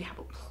tapes. We have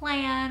a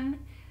plan.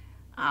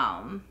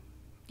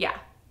 Yeah.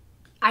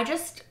 I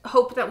just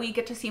hope that we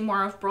get to see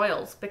more of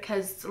Broyles,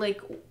 because like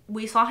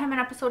we saw him in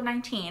episode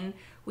 19.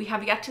 We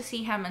have yet to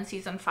see him in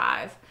season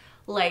 5.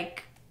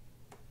 Like,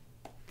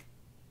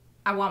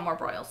 I want more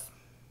Broyles.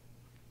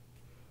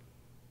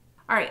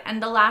 All right,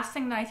 and the last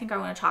thing that I think I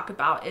want to talk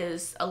about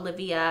is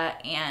Olivia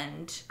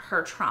and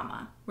her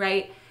trauma,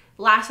 right?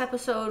 Last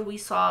episode, we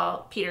saw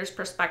Peter's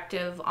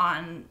perspective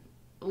on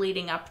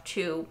leading up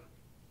to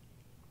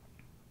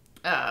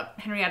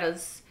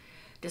Henrietta's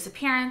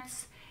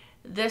disappearance.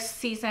 This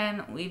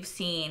season, we've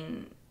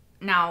seen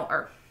now,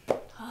 or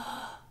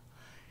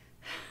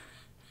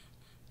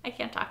I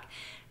can't talk.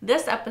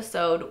 This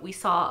episode, we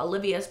saw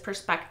Olivia's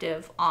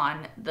perspective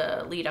on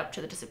the lead up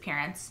to the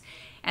disappearance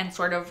and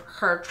sort of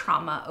her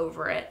trauma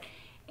over it.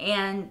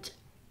 And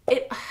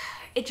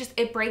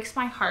it breaks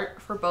my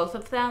heart for both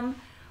of them,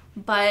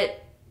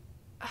 but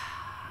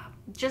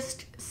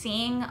just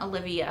seeing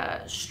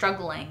Olivia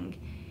struggling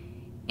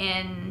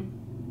in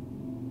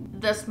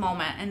this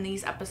moment in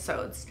these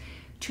episodes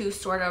to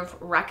sort of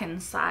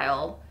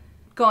reconcile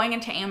going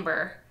into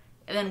Amber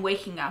and then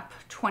waking up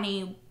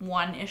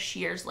 21-ish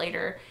years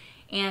later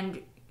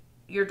and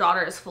your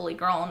daughter is fully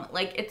grown,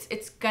 like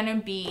it's gonna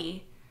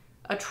be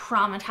a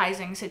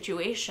traumatizing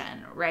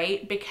situation,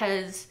 right?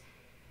 Because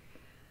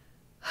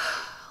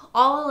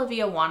all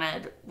Olivia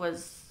wanted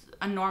was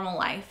a normal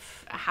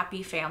life, a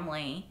happy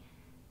family.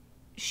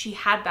 She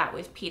had that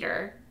with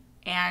Peter,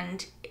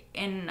 and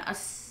in a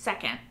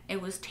second it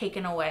was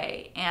taken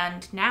away.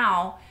 And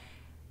now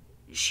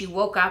she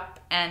woke up,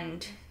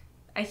 and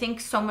I think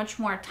so much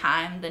more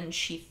time than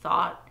she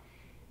thought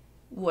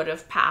would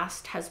have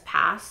passed has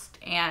passed,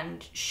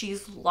 and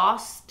she's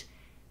lost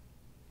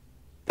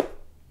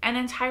an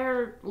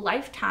entire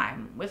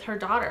lifetime with her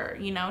daughter.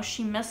 You know,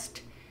 she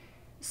missed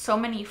so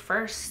many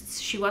firsts.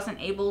 She wasn't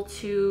able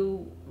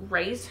to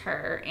raise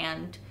her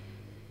and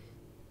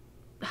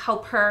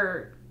help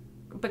her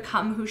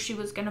become who she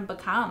was going to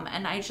become.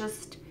 And I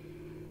just,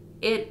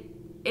 it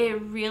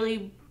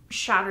really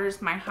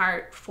shatters my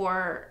heart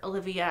for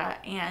Olivia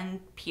and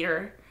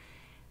Peter.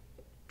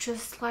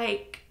 Just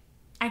like,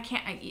 I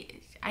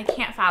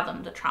can't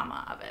fathom the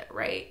trauma of it,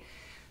 right?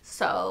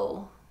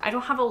 So I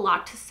don't have a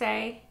lot to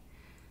say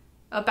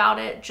about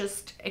it,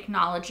 just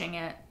acknowledging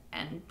it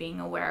and being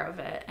aware of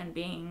it and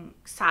being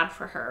sad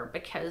for her,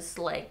 because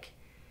like,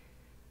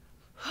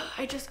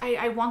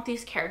 I want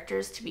these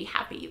characters to be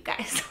happy, you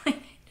guys.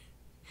 Like,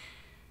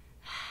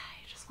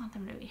 I just want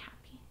them to be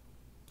happy.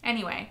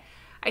 Anyway,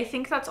 I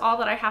think that's all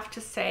that I have to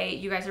say.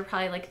 You guys are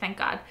probably like, thank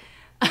God.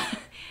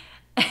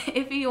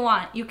 If you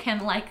want, you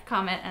can like,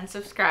 comment, and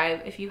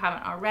subscribe if you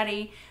haven't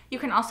already. You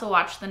can also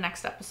watch the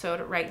next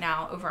episode right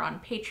now over on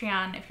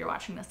Patreon if you're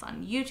watching this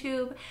on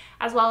YouTube,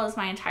 as well as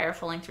my entire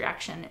full-length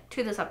reaction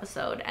to this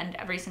episode and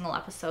every single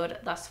episode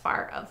thus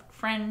far of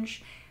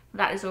Fringe.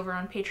 That is over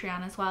on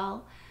Patreon as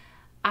well.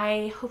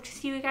 I hope to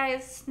see you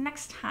guys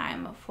next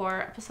time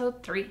for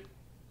episode 3,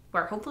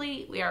 where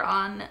hopefully we are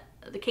on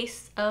the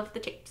case of the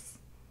tapes.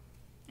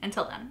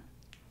 Until then,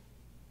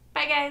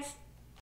 bye guys.